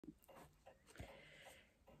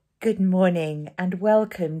Good morning and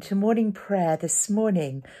welcome to morning prayer this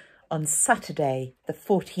morning on Saturday, the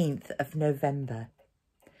 14th of November.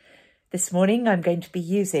 This morning I'm going to be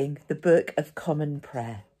using the Book of Common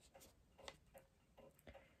Prayer.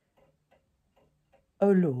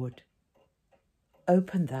 O Lord,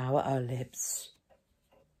 open thou our lips,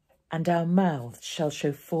 and our mouths shall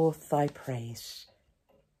show forth thy praise.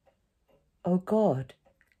 O God,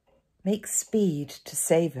 make speed to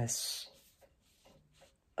save us.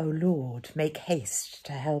 O Lord, make haste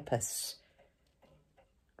to help us.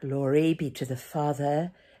 Glory be to the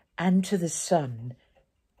Father, and to the Son,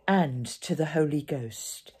 and to the Holy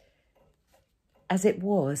Ghost, as it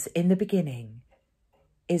was in the beginning,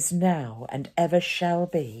 is now, and ever shall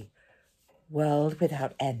be, world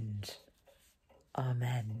without end.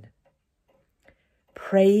 Amen.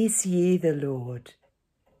 Praise ye the Lord.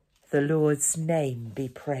 The Lord's name be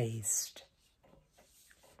praised.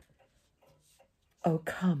 O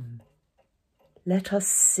come, let us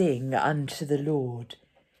sing unto the Lord.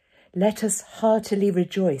 Let us heartily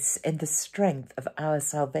rejoice in the strength of our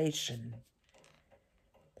salvation.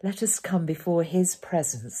 Let us come before his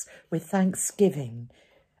presence with thanksgiving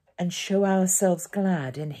and show ourselves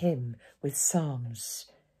glad in him with psalms.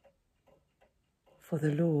 For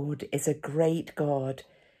the Lord is a great God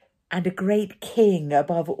and a great King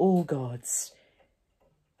above all gods.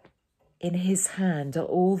 In his hand are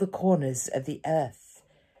all the corners of the earth,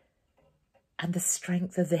 and the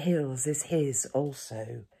strength of the hills is his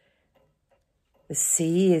also. The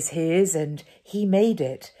sea is his, and he made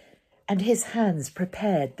it, and his hands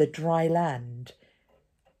prepared the dry land.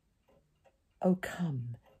 O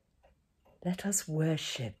come, let us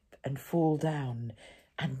worship and fall down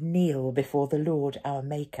and kneel before the Lord our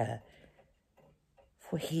Maker.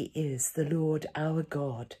 For he is the Lord our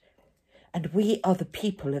God, and we are the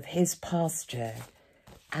people of his pasture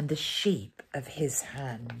and the sheep of his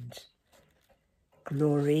hand.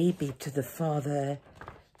 Glory be to the Father,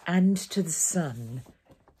 and to the Son,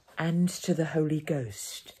 and to the Holy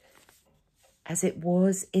Ghost, as it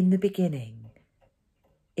was in the beginning,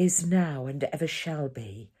 is now, and ever shall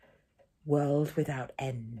be, world without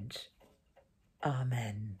end.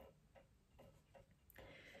 Amen.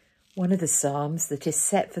 One of the psalms that is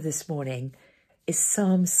set for this morning is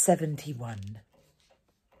Psalm 71.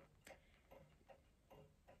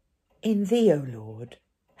 In thee, O Lord,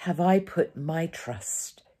 have I put my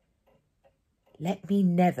trust. Let me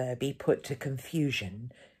never be put to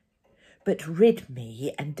confusion, but rid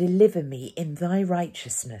me and deliver me in thy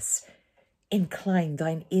righteousness. Incline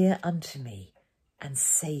thine ear unto me, and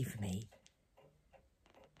save me.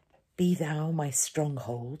 Be thou my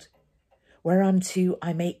stronghold, whereunto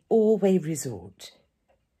I may always resort.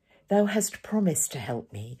 Thou hast promised to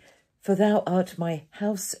help me, for thou art my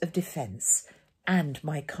house of defence and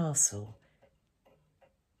my castle.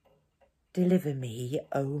 Deliver me,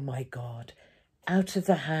 O my God, out of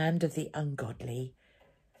the hand of the ungodly,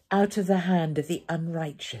 out of the hand of the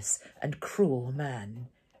unrighteous and cruel man.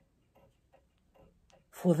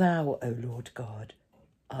 For thou, O Lord God,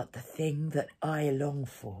 art the thing that I long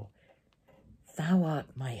for. Thou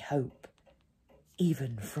art my hope,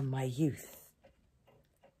 even from my youth.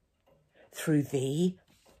 Through thee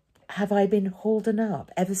have I been holden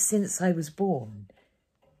up ever since I was born.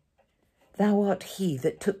 Thou art he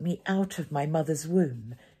that took me out of my mother's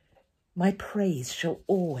womb. My praise shall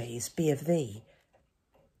always be of thee.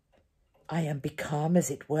 I am become as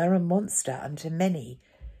it were a monster unto many,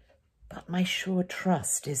 but my sure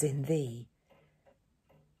trust is in thee.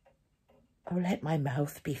 O let my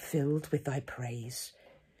mouth be filled with thy praise,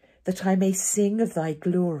 that I may sing of thy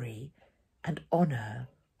glory and honour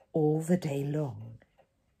all the day long.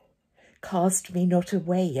 Cast me not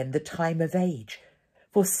away in the time of age,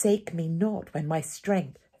 forsake me not when my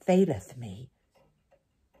strength faileth me.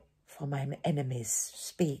 For mine enemies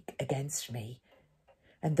speak against me,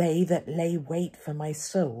 and they that lay wait for my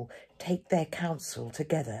soul take their counsel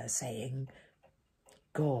together, saying,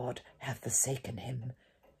 God hath forsaken him.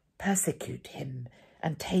 Persecute him,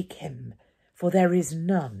 and take him, for there is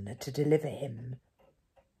none to deliver him.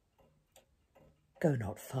 Go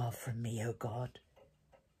not far from me, O God.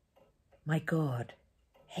 My God,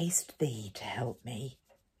 haste thee to help me.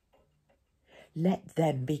 Let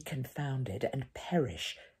them be confounded and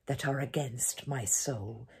perish that are against my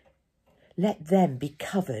soul. Let them be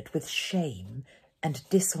covered with shame and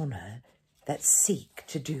dishonour that seek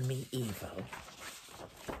to do me evil.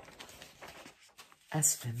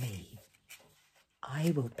 As for me,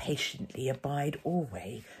 I will patiently abide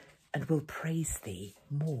always, and will praise thee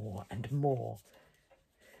more and more.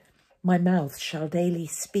 My mouth shall daily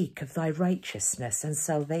speak of thy righteousness and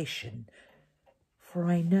salvation, for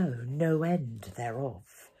I know no end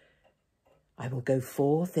thereof. I will go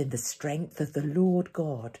forth in the strength of the Lord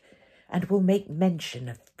God, and will make mention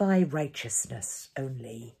of thy righteousness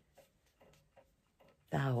only.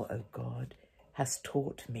 Thou, O God, hast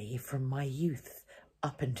taught me from my youth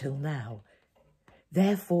up until now.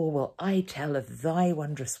 Therefore will I tell of thy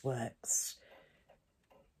wondrous works.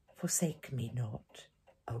 Forsake me not,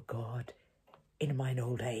 O God, in mine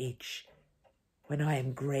old age, when I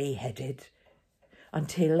am grey-headed,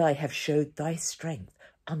 until I have showed thy strength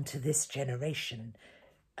unto this generation,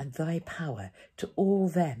 and thy power to all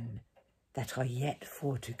them that are yet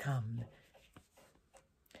for to come.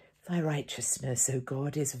 Thy righteousness, O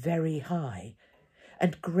God, is very high,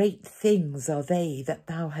 and great things are they that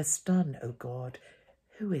thou hast done, O God.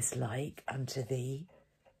 Who is like unto thee?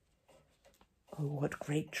 Oh, what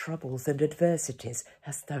great troubles and adversities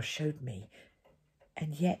hast thou showed me,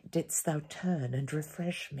 and yet didst thou turn and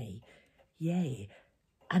refresh me, yea,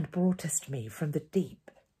 and broughtest me from the deep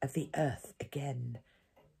of the earth again.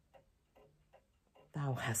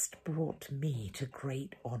 Thou hast brought me to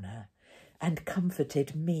great honour, and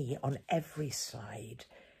comforted me on every side.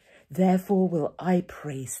 Therefore will I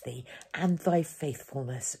praise thee and thy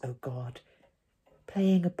faithfulness, O God,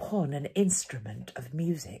 playing upon an instrument of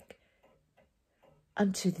music.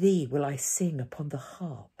 Unto thee will I sing upon the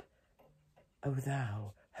harp, O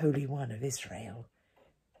thou, Holy One of Israel.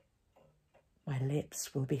 My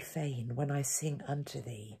lips will be fain when I sing unto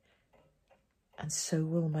thee, and so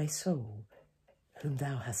will my soul, whom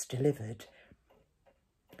thou hast delivered.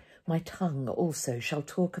 My tongue also shall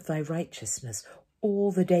talk of thy righteousness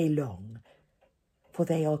all the day long, for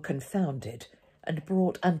they are confounded and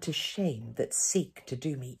brought unto shame that seek to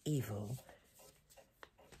do me evil.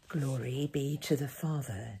 Glory be to the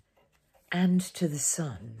Father, and to the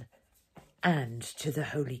Son, and to the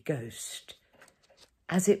Holy Ghost,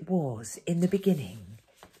 as it was in the beginning,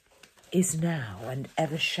 is now, and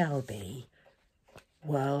ever shall be,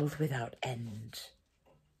 world without end.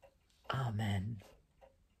 Amen.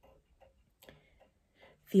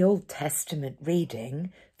 The Old Testament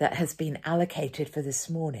reading that has been allocated for this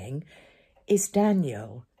morning is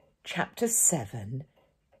Daniel chapter 7,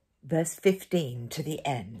 verse 15 to the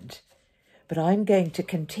end. But I'm going to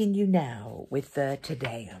continue now with the Te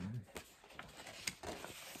Deum.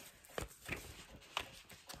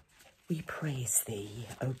 We praise thee,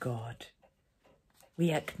 O God.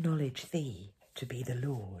 We acknowledge thee to be the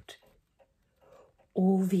Lord.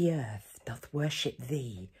 All the earth doth worship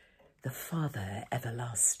thee, the Father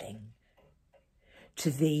everlasting. To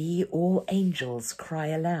thee all angels cry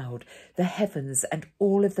aloud, the heavens and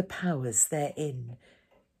all of the powers therein.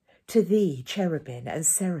 To thee cherubim and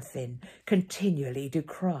seraphim continually do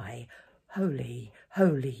cry, Holy,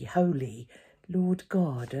 holy, holy, Lord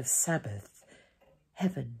God of Sabaoth.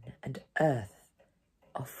 Heaven and earth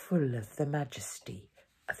are full of the majesty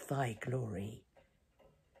of thy glory.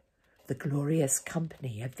 The glorious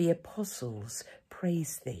company of the apostles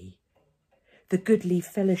praise thee. The goodly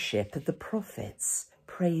fellowship of the prophets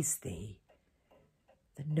praise thee.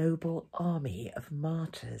 The noble army of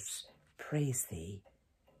martyrs praise thee.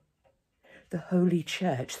 The holy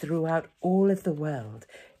church throughout all of the world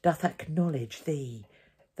doth acknowledge thee,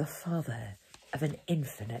 the Father of an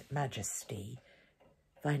infinite majesty,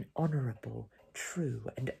 thine honourable, true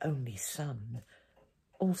and only Son,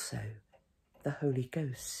 also the Holy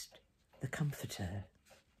Ghost, the Comforter.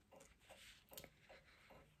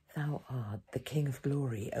 Thou art the King of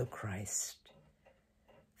glory, O Christ.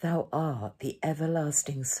 Thou art the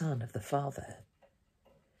everlasting Son of the Father.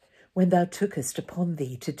 When thou tookest upon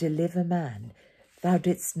thee to deliver man, thou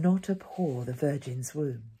didst not abhor the Virgin's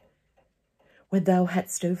womb. When thou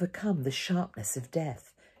hadst overcome the sharpness of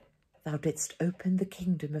death, thou didst open the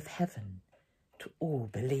kingdom of heaven to all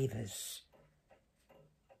believers.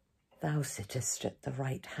 Thou sittest at the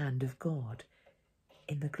right hand of God,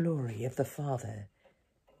 in the glory of the Father.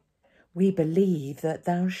 We believe that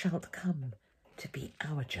thou shalt come to be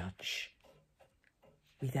our judge.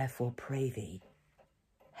 We therefore pray thee,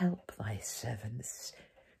 help thy servants,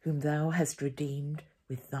 whom thou hast redeemed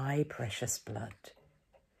with thy precious blood.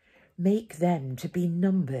 Make them to be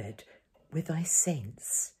numbered with thy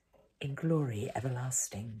saints in glory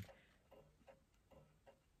everlasting.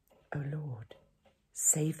 O Lord,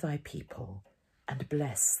 save thy people and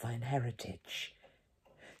bless thine heritage.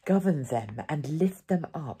 Govern them and lift them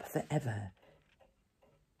up for ever.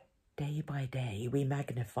 Day by day we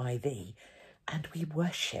magnify thee, and we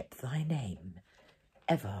worship thy name,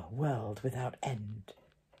 ever world without end.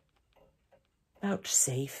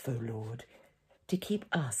 Vouchsafe, O Lord, to keep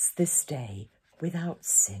us this day without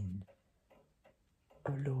sin.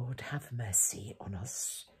 O Lord, have mercy on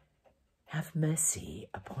us. Have mercy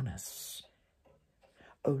upon us.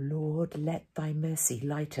 O Lord, let thy mercy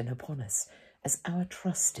lighten upon us, as our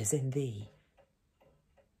trust is in thee.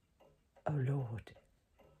 O Lord,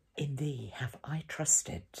 in thee have I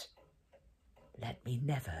trusted. Let me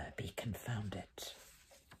never be confounded.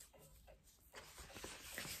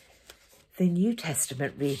 The New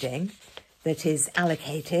Testament reading that is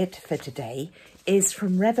allocated for today is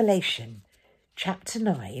from Revelation chapter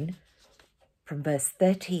 9, from verse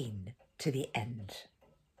 13 to the end.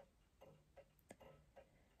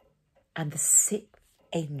 And the sixth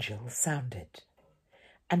angel sounded,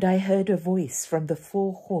 and I heard a voice from the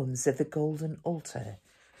four horns of the golden altar,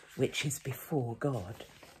 which is before God,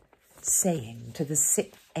 saying to the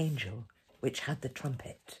sixth angel which had the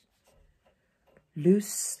trumpet,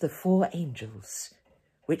 Loose the four angels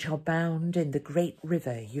which are bound in the great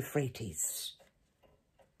river Euphrates.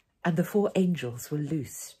 And the four angels were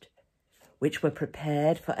loosed, which were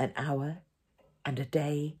prepared for an hour, and a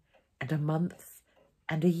day, and a month,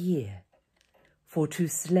 and a year, for to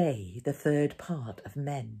slay the third part of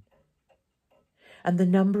men. And the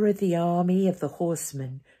number of the army of the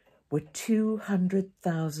horsemen were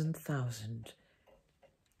 200,000,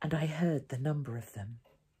 and I heard the number of them.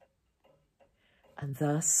 And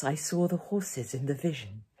thus I saw the horses in the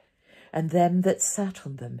vision, and them that sat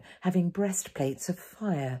on them, having breastplates of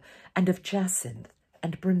fire, and of jacinth,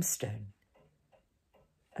 and brimstone.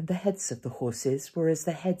 And the heads of the horses were as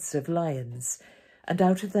the heads of lions, and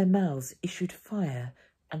out of their mouths issued fire,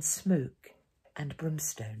 and smoke, and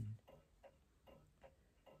brimstone.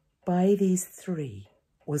 By these three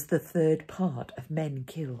was the third part of men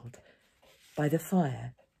killed, by the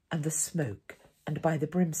fire, and the smoke, and by the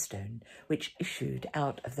brimstone which issued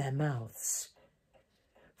out of their mouths.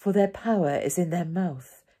 For their power is in their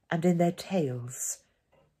mouth and in their tails.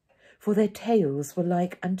 For their tails were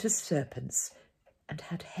like unto serpents, and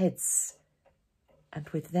had heads, and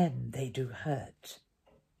with them they do hurt.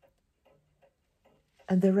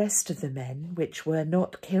 And the rest of the men which were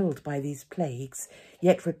not killed by these plagues,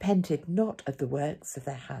 yet repented not of the works of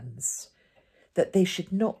their hands, that they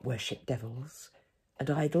should not worship devils, and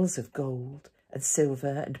idols of gold, and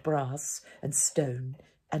silver, and brass, and stone,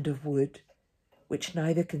 and of wood, which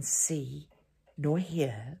neither can see, nor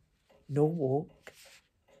hear, nor walk.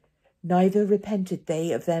 Neither repented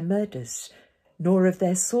they of their murders, nor of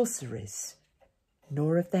their sorceries,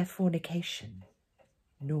 nor of their fornication,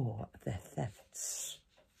 nor of their thefts.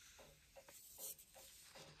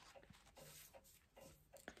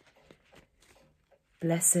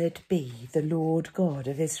 Blessed be the Lord God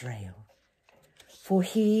of Israel, for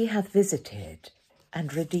he hath visited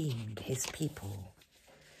and redeemed his people,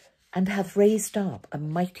 and hath raised up a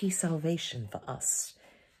mighty salvation for us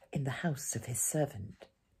in the house of his servant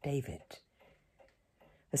David,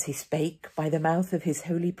 as he spake by the mouth of his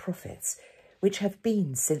holy prophets, which have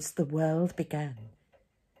been since the world began,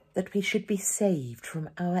 that we should be saved from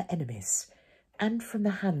our enemies and from the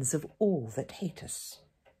hands of all that hate us,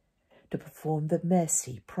 to perform the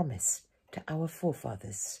mercy promised to our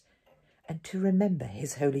forefathers, and to remember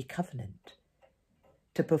his holy covenant,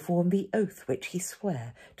 to perform the oath which he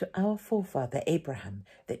sware to our forefather Abraham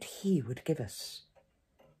that he would give us,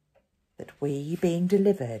 that we, being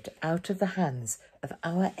delivered out of the hands of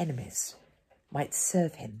our enemies, might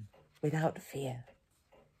serve him without fear,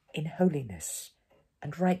 in holiness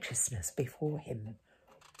and righteousness before him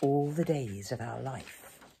all the days of our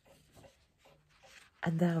life.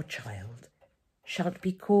 And thou, child, shalt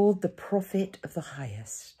be called the prophet of the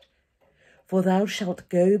highest, for thou shalt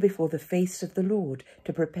go before the face of the Lord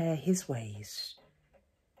to prepare his ways,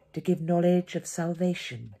 to give knowledge of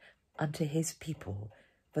salvation unto his people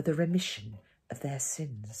for the remission of their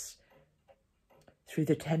sins, through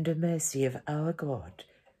the tender mercy of our God,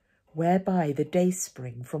 whereby the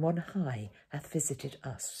dayspring from on high hath visited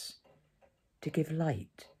us, to give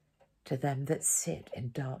light to them that sit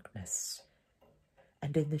in darkness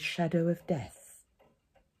and in the shadow of death,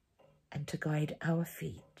 and to guide our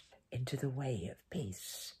feet into the way of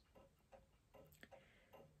peace.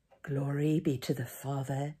 Glory be to the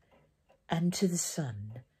Father, and to the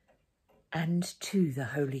Son, and to the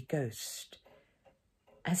Holy Ghost,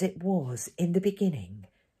 as it was in the beginning,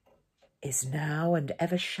 is now, and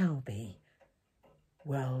ever shall be,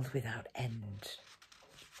 world without end.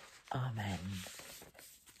 Amen.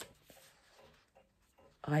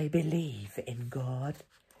 I believe in God,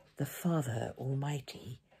 the Father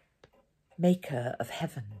Almighty, maker of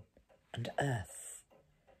heaven and earth,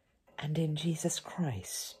 and in Jesus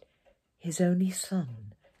Christ, his only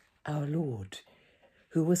Son, our Lord,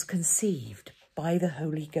 who was conceived by the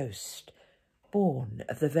Holy Ghost, born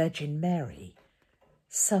of the Virgin Mary,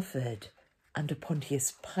 suffered under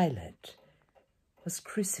Pontius Pilate, was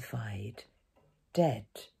crucified, dead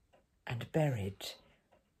and buried.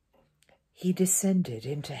 He descended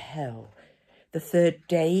into hell. The third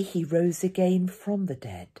day he rose again from the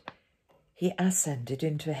dead. He ascended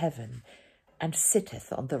into heaven and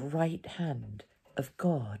sitteth on the right hand of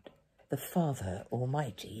God, the Father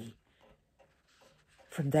Almighty.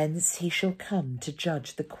 From thence he shall come to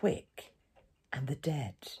judge the quick and the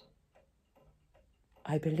dead.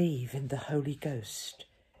 I believe in the Holy Ghost,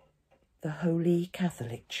 the Holy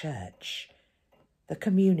Catholic Church, the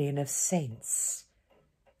communion of saints,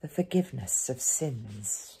 the forgiveness of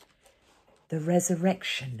sins, the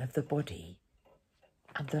resurrection of the body,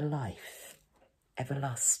 and the life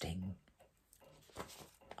everlasting.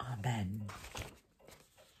 Amen.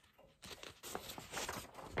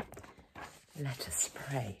 Let us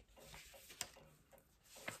pray.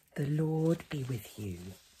 The Lord be with you,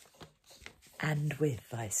 and with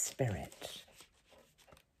thy spirit.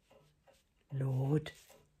 Lord,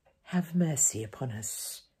 have mercy upon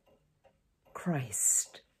us.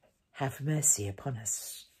 Christ, have mercy upon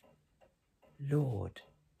us. Lord,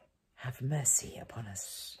 have mercy upon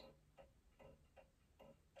us.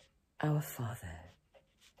 Our Father,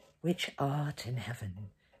 which art in heaven,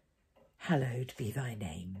 hallowed be thy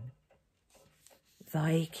name.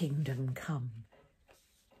 Thy kingdom come,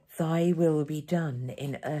 thy will be done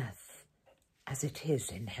in earth as it is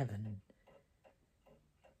in heaven.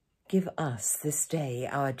 Give us this day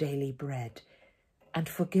our daily bread, and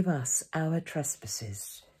forgive us our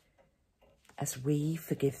trespasses, as we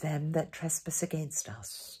forgive them that trespass against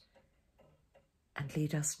us. And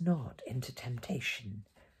lead us not into temptation,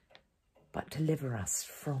 but deliver us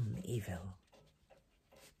from evil.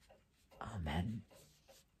 Amen.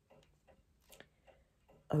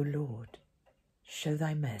 O Lord, show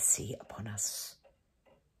thy mercy upon us,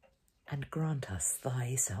 and grant us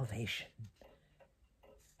thy salvation.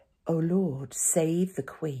 O Lord, save the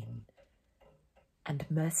Queen, and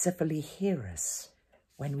mercifully hear us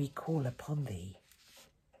when we call upon thee.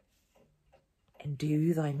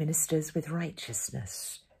 Endue thy ministers with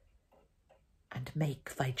righteousness, and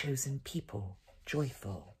make thy chosen people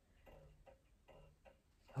joyful.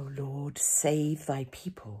 O Lord, save thy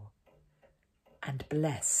people, and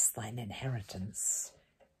bless thine inheritance.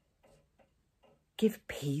 Give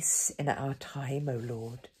peace in our time, O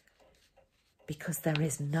Lord, because there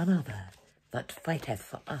is none other that fighteth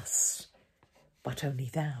for us, but only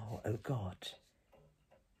thou, O God.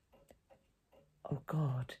 O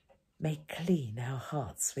God, make clean our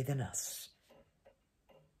hearts within us,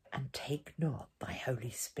 and take not thy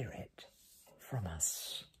Holy Spirit from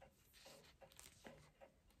us.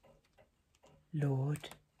 Lord,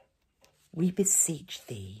 we beseech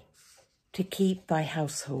thee to keep thy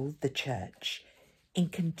household, the Church, in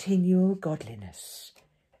continual godliness,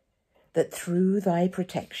 that through thy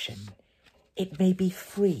protection it may be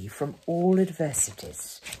free from all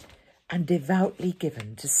adversities and devoutly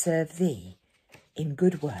given to serve thee in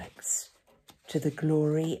good works, to the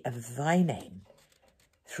glory of thy name,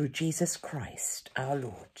 through Jesus Christ our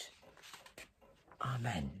Lord.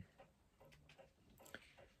 Amen.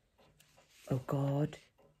 O God,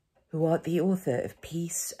 who art the author of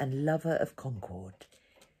peace and lover of concord,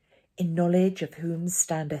 in knowledge of whom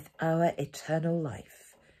standeth our eternal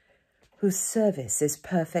life, whose service is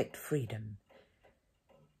perfect freedom,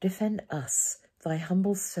 defend us, thy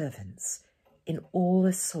humble servants, in all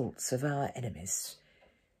assaults of our enemies,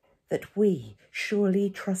 that we, surely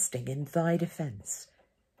trusting in thy defence,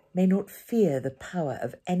 may not fear the power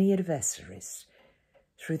of any adversaries,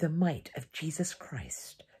 through the might of Jesus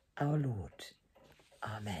Christ our Lord.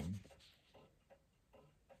 Amen.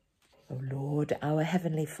 O Lord, our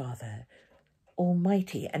heavenly Father,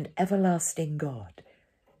 almighty and everlasting God,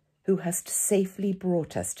 who hast safely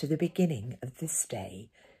brought us to the beginning of this day,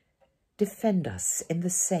 defend us in the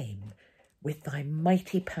same with thy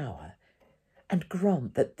mighty power, and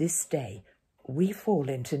grant that this day we fall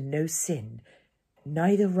into no sin,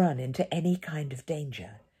 neither run into any kind of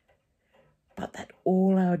danger, but that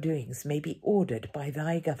all our doings may be ordered by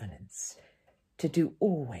thy governance, to do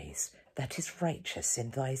always that is righteous in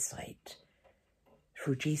thy sight.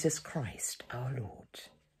 Through Jesus Christ our Lord.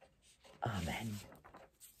 Amen.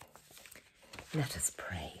 Let us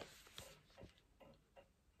pray.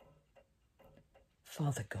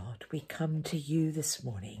 Father God, we come to you this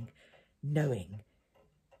morning knowing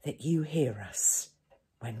that you hear us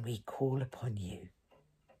when we call upon you.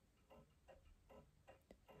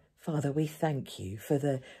 Father, we thank you for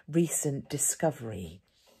the recent discovery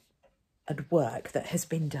and work that has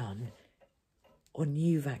been done on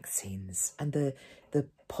new vaccines and the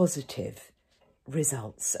positive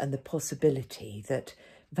results and the possibility that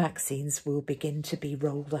vaccines will begin to be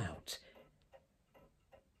rolled out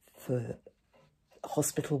for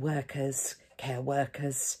hospital workers, care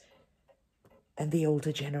workers, and the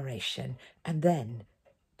older generation, and then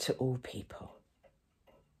to all people.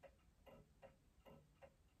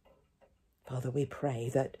 Father, we pray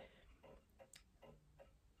that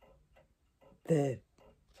the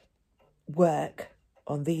work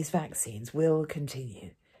on these vaccines will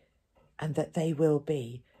continue and that they will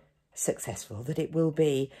be successful, that it will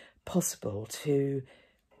be possible to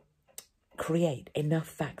create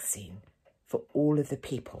enough vaccine for all of the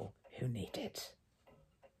people who need it.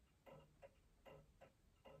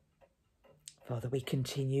 Father, we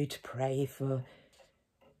continue to pray for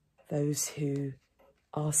those who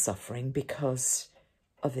are suffering because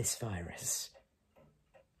of this virus.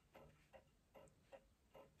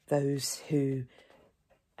 Those who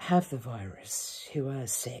have the virus, who are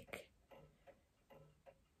sick.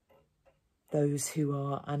 Those who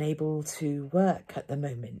are unable to work at the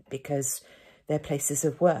moment because their places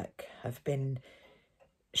of work have been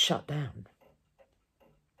shut down.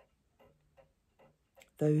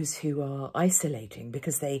 Those who are isolating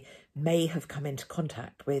because they may have come into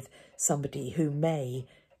contact with somebody who may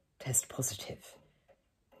test positive.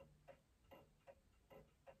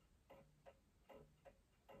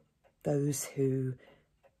 Those who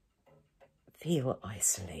feel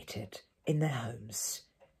isolated in their homes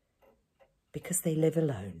because they live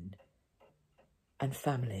alone and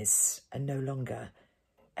families are no longer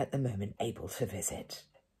at the moment able to visit.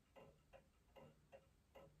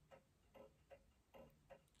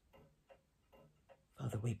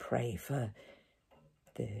 Father, we pray for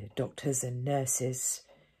the doctors and nurses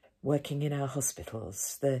working in our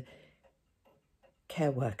hospitals, the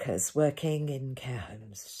care workers working in care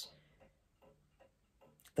homes,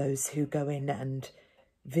 those who go in and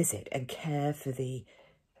visit and care for the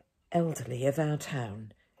elderly of our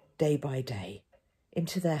town day by day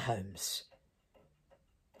into their homes.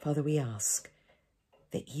 Father, we ask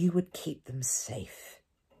that you would keep them safe,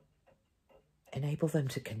 enable them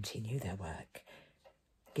to continue their work,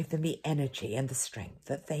 give them the energy and the strength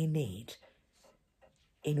that they need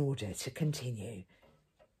in order to continue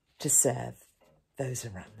to serve those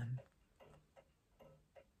around them.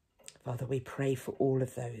 Father, we pray for all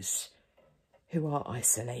of those who are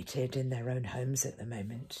isolated in their own homes at the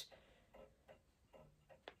moment,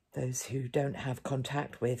 those who don't have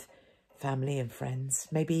contact with family and friends.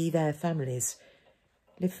 Maybe their families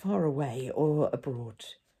live far away or abroad.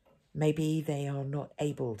 Maybe they are not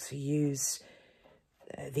able to use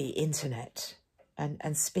the internet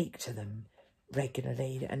and speak to them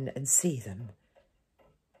regularly and see them.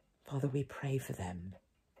 Father, we pray for them.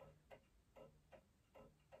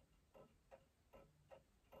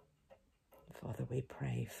 Father, we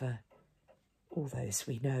pray for all those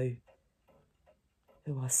we know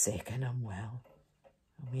who are sick and unwell,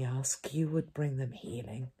 and we ask you would bring them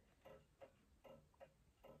healing.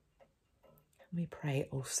 And we pray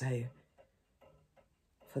also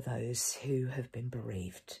for those who have been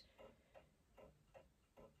bereaved,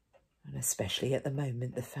 and especially at the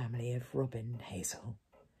moment the family of Robin Hazel.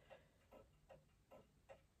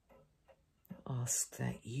 Ask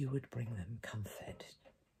that you would bring them comfort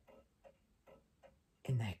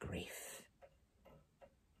in their grief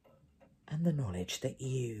and the knowledge that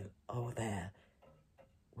you are there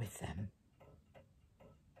with them.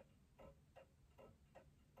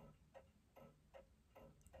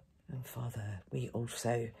 And Father, we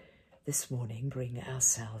also this morning bring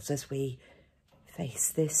ourselves as we face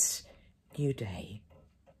this new day.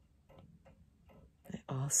 I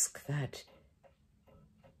ask that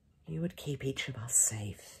you would keep each of us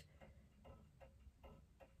safe,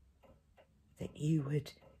 that you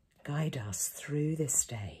would guide us through this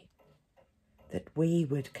day, that we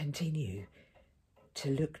would continue to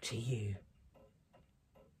look to you,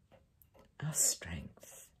 our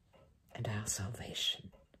strength and our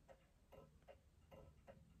salvation.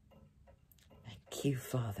 Thank you,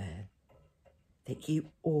 Father, that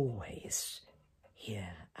you always hear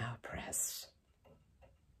our prayers.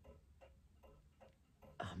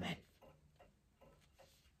 Amen.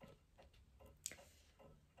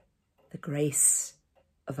 The grace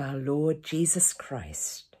of our Lord Jesus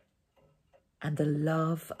Christ and the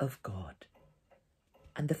love of God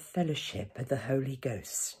and the fellowship of the Holy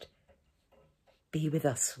Ghost be with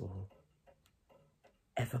us all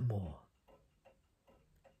evermore.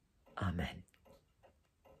 Amen.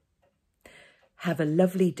 Have a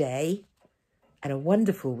lovely day and a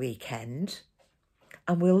wonderful weekend,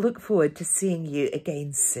 and we'll look forward to seeing you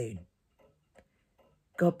again soon.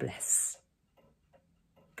 God bless.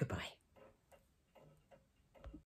 Goodbye.